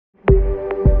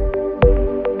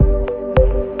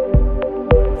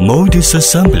Mold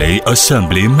disassembly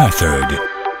assembly method.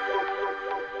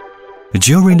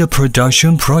 During the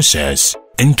production process,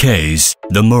 in case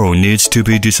the mold needs to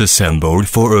be disassembled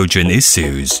for urgent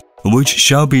issues, which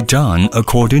shall be done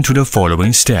according to the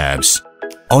following steps.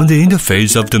 On the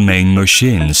interface of the main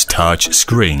machine's touch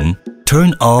screen,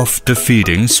 turn off the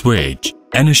feeding switch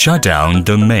and shut down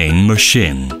the main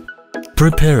machine.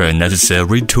 Prepare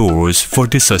necessary tools for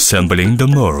disassembling the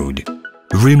mold.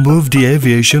 Remove the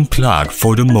aviation plug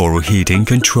for the mold heating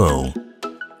control.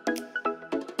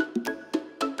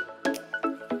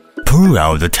 Pull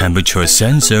out the temperature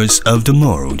sensors of the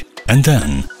mold and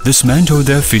then dismantle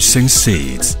their fixing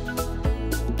seats.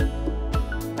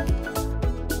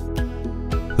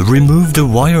 Remove the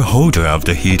wire holder of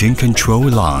the heating control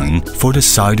line for the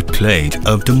side plate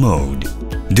of the mold.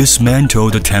 Dismantle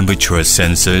the temperature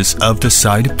sensors of the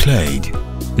side plate.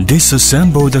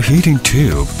 Disassemble the heating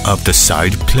tube of the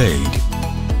side plate.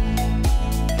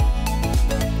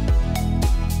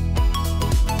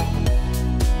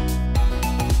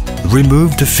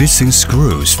 Remove the fixing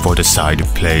screws for the side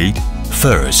plate.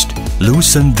 First,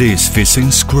 loosen these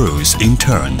fixing screws in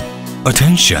turn.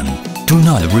 Attention! Do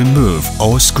not remove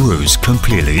all screws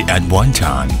completely at one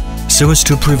time, so as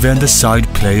to prevent the side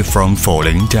plate from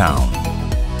falling down.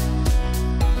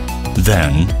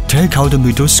 Then, take out the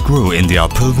middle screw in the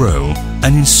upper row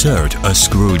and insert a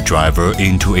screwdriver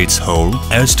into its hole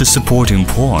as the supporting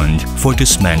point for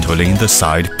dismantling the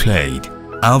side plate.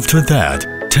 After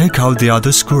that, take out the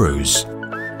other screws.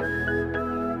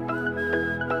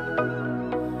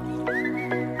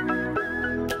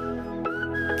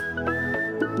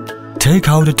 Take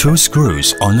out the two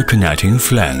screws on the connecting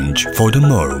flange for the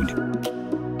mold.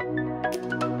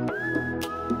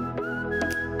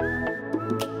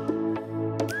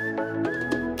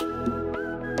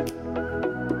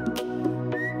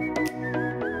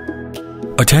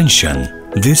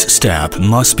 Attention! This step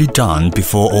must be done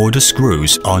before all the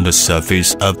screws on the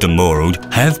surface of the mold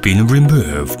have been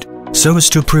removed, so as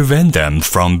to prevent them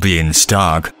from being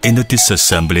stuck in the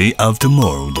disassembly of the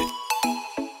mold.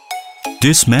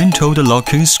 Dismantle the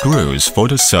locking screws for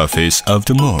the surface of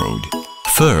the mold.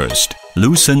 First,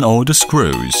 loosen all the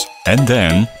screws, and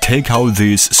then take out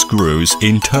these screws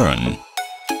in turn.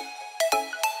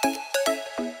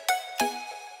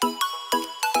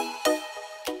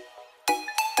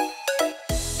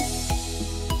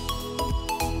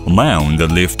 Mount the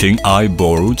lifting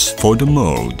eyebolts for the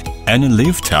mold and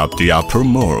lift up the upper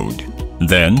mold.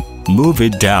 Then, move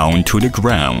it down to the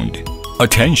ground.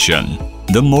 Attention!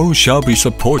 The mold shall be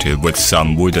supported with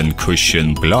some wooden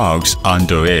cushion blocks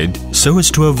under it so as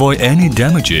to avoid any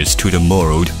damages to the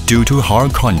mold due to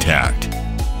hard contact.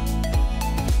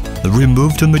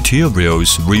 Remove the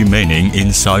materials remaining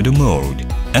inside the mold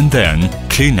and then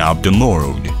clean up the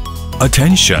mold.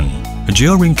 Attention!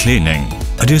 During cleaning,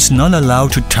 it is not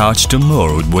allowed to touch the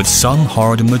mold with some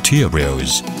hard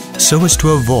materials, so as to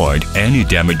avoid any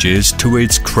damages to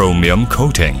its chromium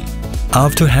coating.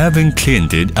 After having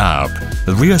cleaned it up,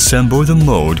 reassemble the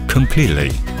mold completely,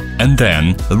 and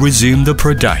then resume the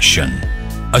production.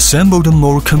 Assemble the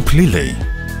mold completely.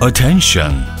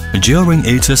 Attention! During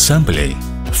its assembly,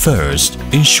 first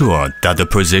ensure that the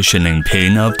positioning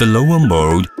pin of the lower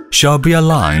mold shall be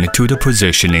aligned to the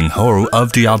positioning hole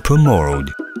of the upper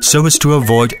mold, so as to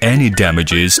avoid any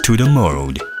damages to the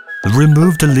mold.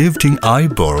 Remove the lifting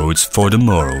eyebolts for the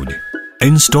mold.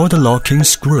 Install the locking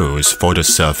screws for the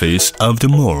surface of the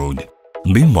mold.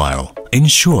 Meanwhile,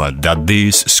 ensure that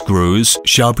these screws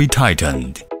shall be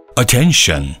tightened.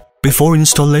 Attention! Before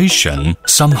installation,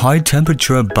 some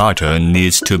high-temperature butter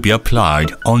needs to be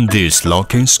applied on these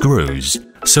locking screws,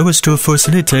 so as to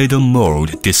facilitate the mold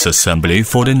disassembly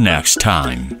for the next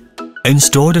time.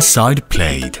 Install the side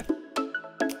plate.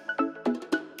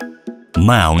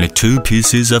 Mount two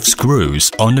pieces of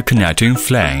screws on the connecting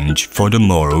flange for the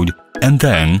mold and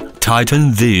then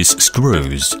tighten these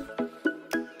screws.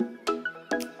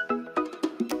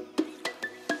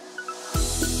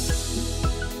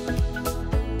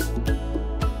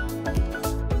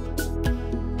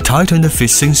 Tighten the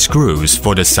fixing screws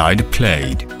for the side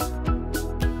plate.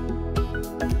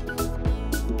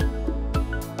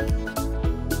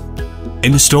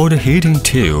 Install the heating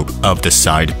tube of the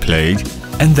side plate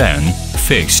and then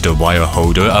fix the wire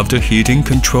holder of the heating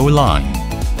control line.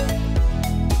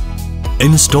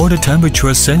 Install the temperature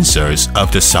sensors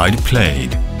of the side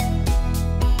plate.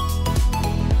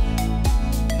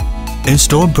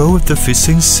 Install both the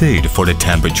fixing seat for the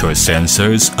temperature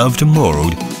sensors of the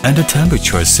mold and the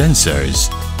temperature sensors.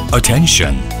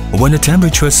 Attention! When the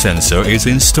temperature sensor is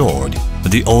installed,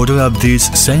 the order of these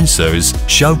sensors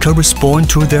shall correspond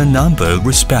to their number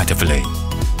respectively.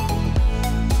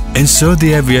 Insert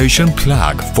the aviation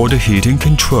plug for the heating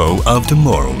control of the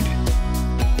mold.